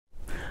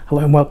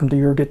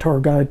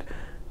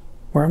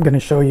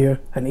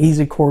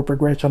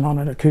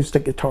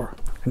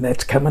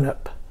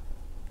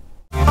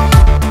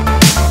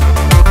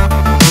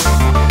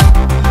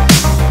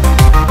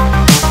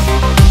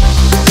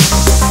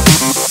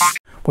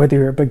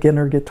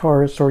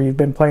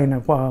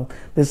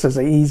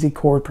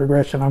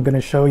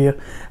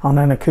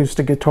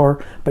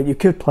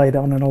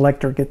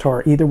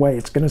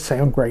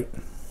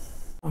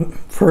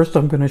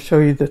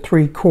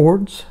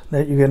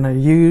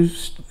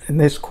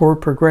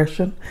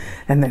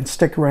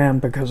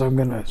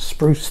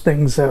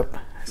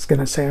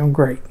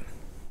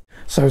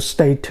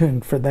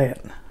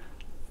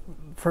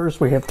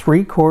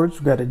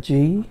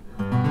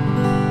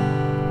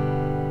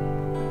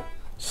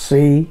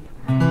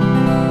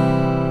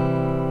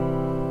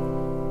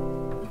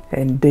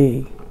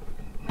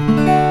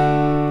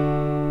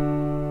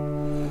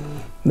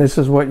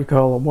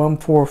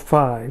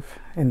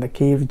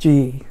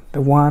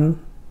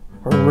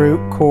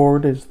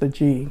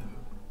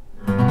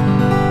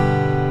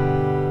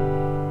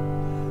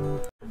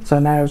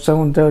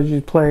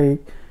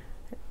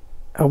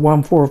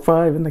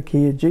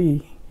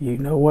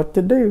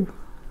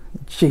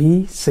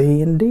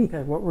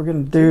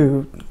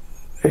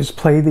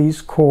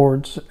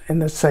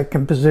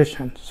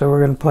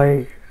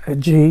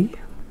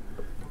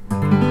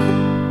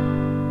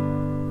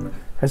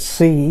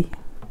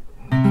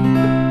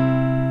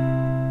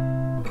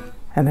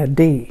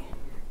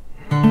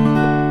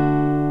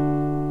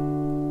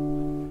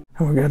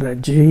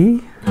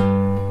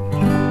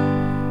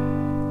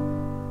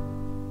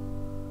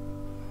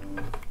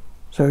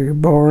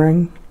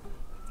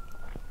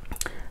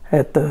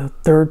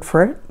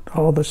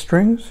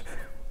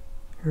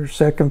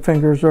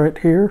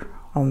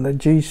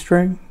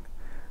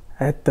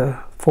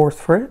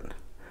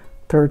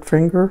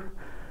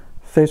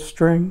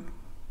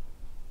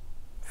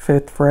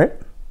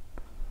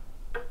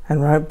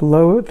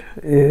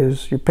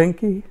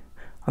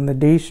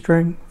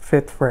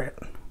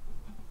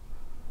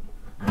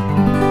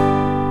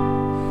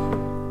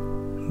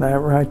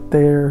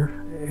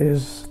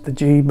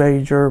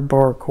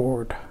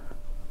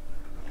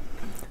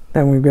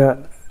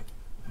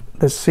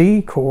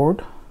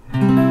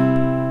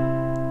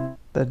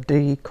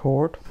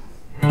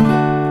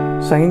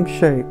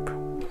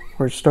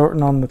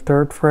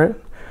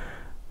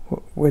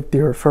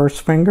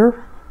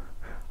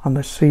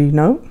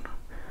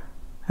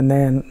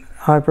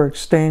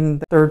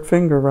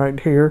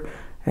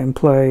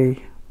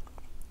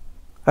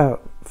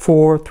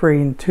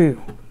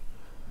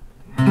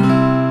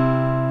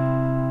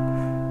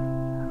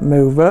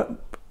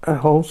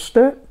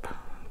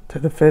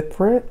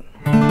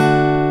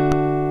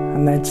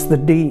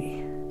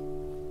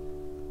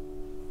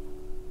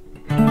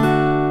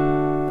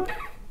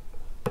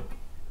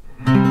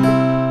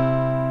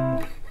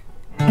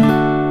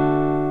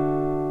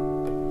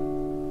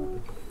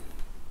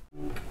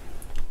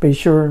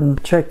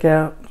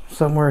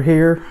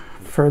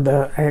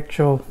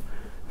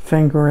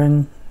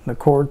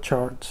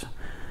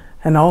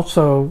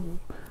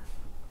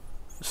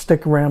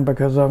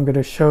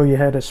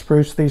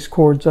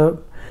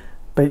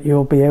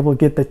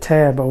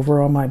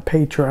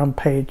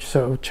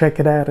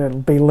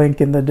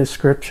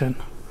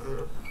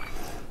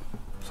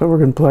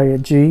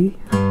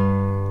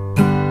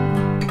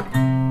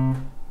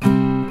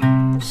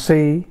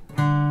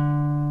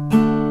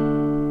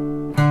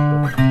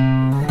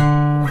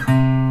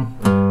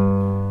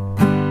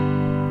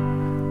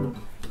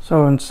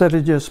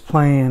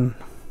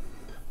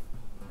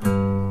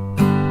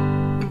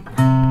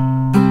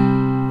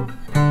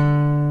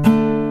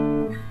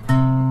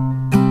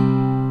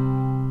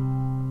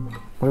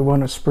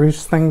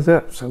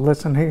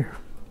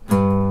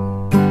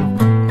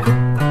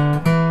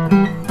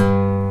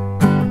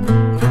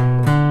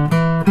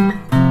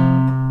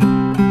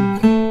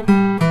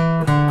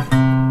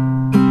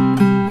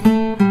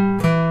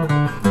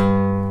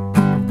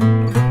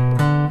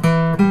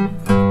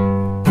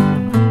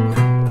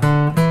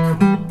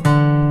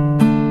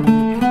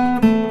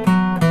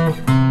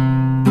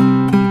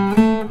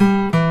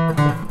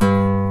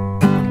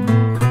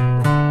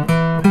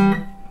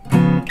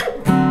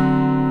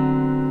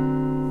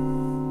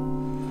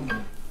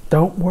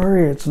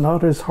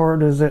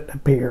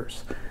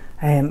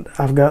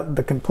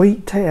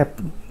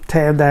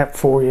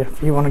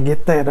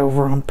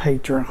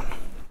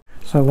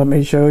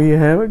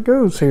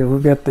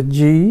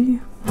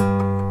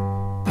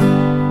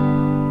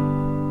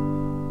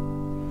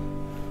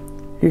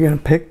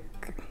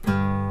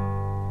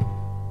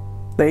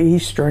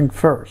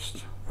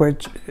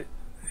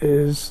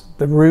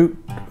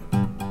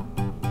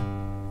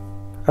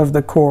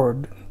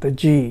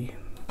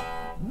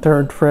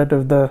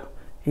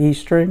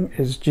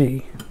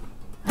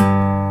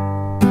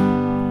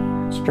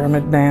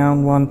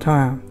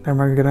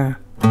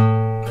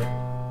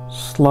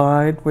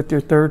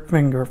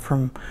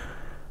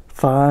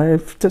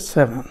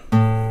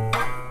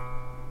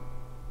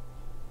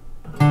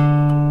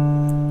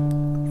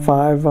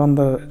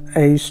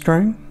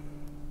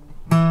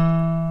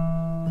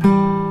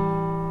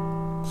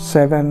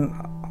7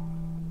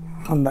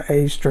 on the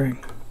A string.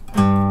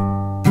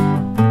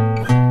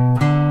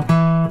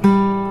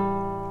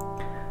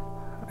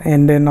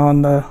 And then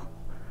on the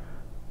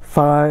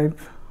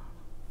 5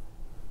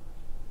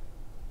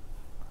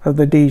 of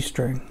the D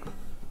string.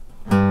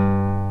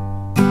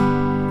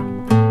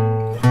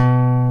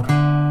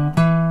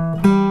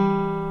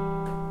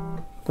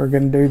 We're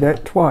going to do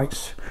that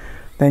twice.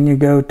 Then you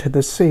go to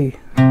the C.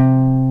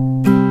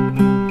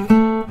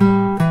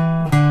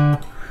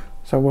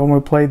 So when we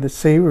play the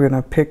C, we're going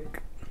to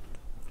pick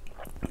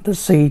the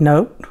C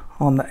note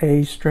on the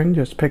A string.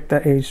 Just pick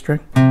the A string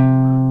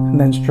and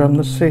then strum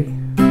the C.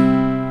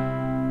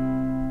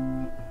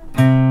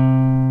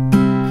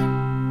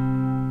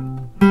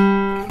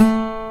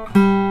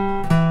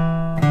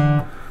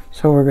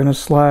 So we're going to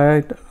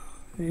slide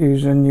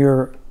using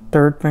your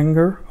 3rd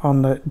finger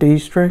on the D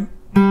string.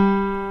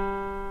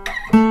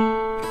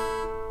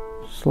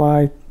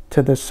 Slide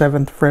to the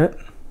 7th fret.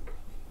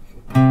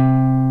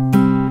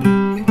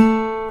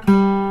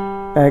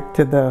 Back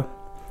to the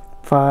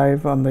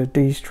 5 on the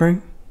D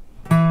string.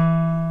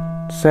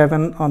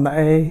 7 on the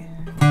A.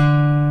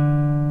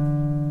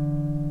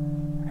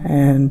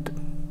 And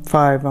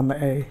 5 on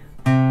the A.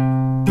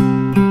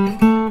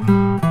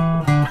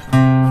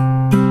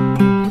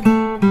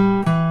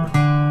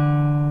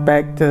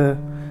 Back to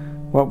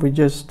what we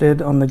just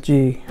did on the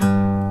G.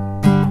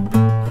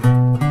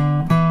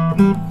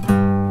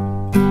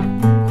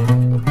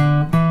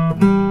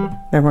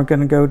 Then we're going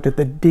to go to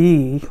the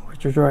D,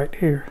 which is right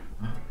here.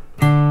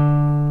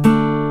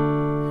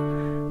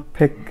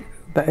 Pick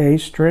the A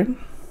string.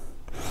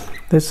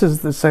 This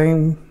is the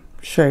same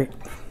shape.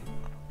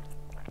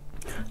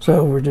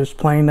 So we're just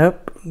playing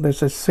up.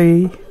 This is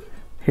C.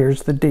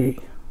 Here's the D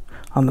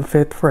on the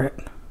 5th fret.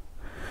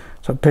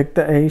 So pick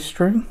the A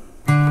string.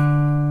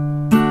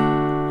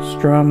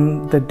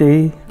 Strum the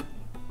D.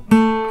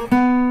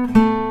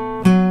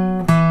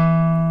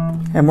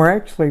 And we're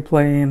actually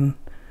playing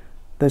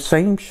the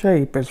same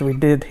shape as we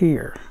did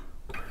here,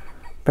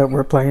 but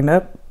we're playing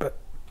up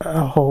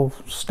a whole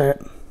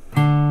step.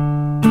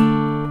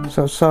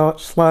 So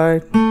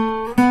slide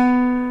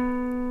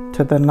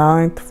to the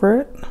 9th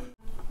fret,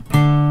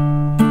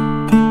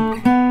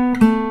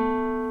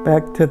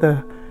 back to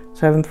the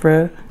 7th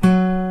fret,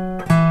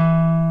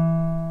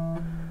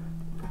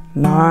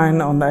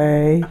 9 on the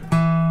A,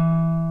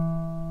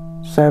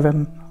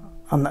 7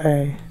 on the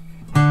A.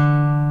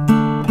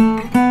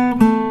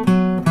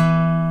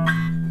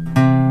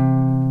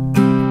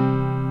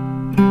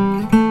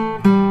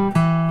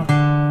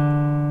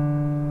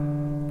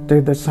 Do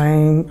the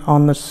same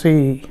on the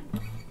C.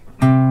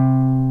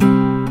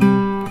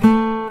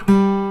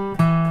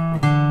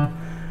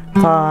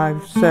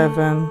 Five,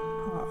 7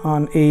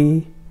 on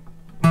E.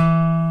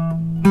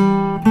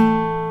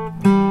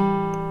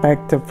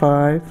 Back to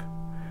 5.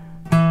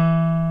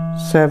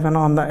 7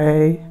 on the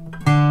A.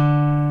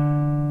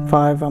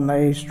 5 on the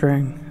A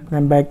string.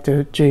 Then back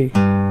to G.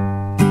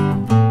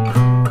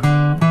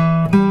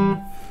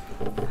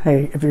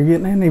 Hey, if you're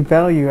getting any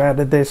value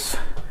out of this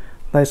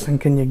lesson,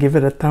 can you give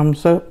it a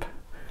thumbs up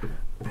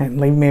and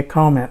leave me a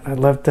comment? I'd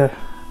love to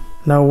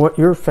know what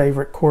your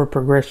favorite chord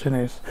progression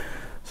is.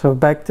 So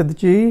back to the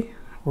G,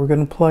 we're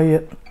going to play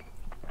it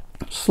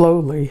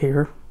slowly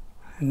here,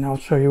 and I'll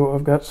show you what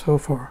I've got so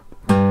far.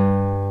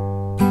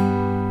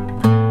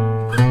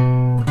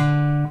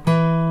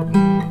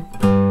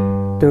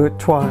 Do it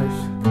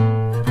twice.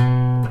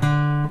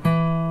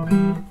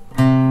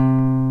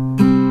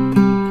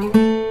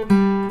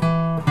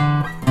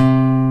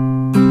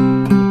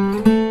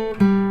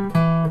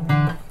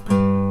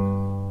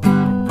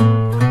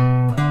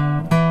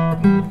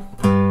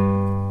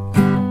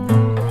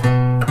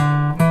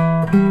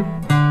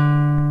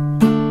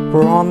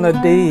 We're on the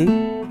D.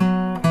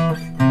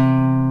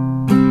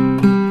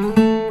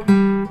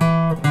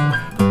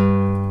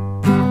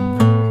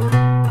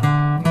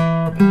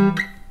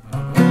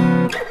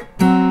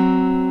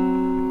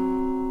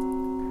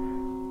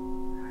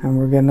 And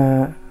we're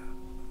gonna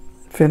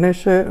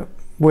finish it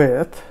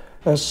with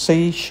a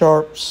C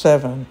sharp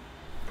 7.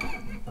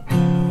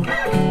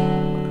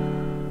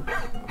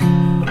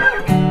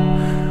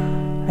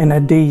 And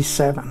a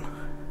D7.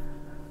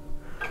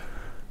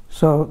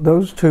 So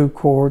those two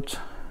chords,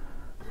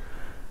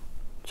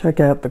 check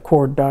out the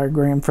chord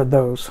diagram for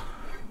those.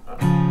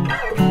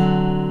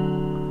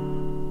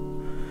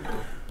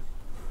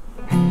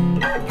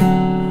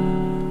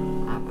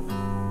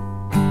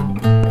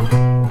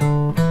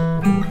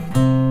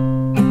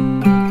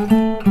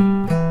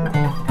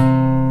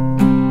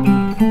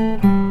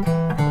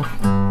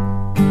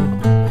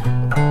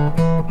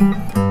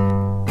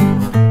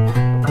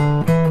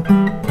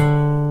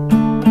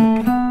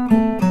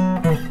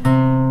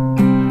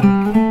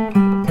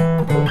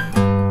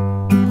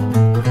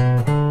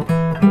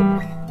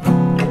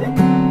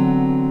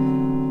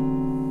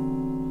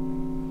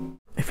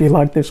 If you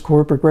like this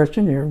chord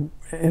progression, you're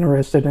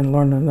interested in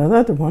learning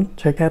another one,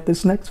 check out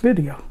this next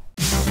video.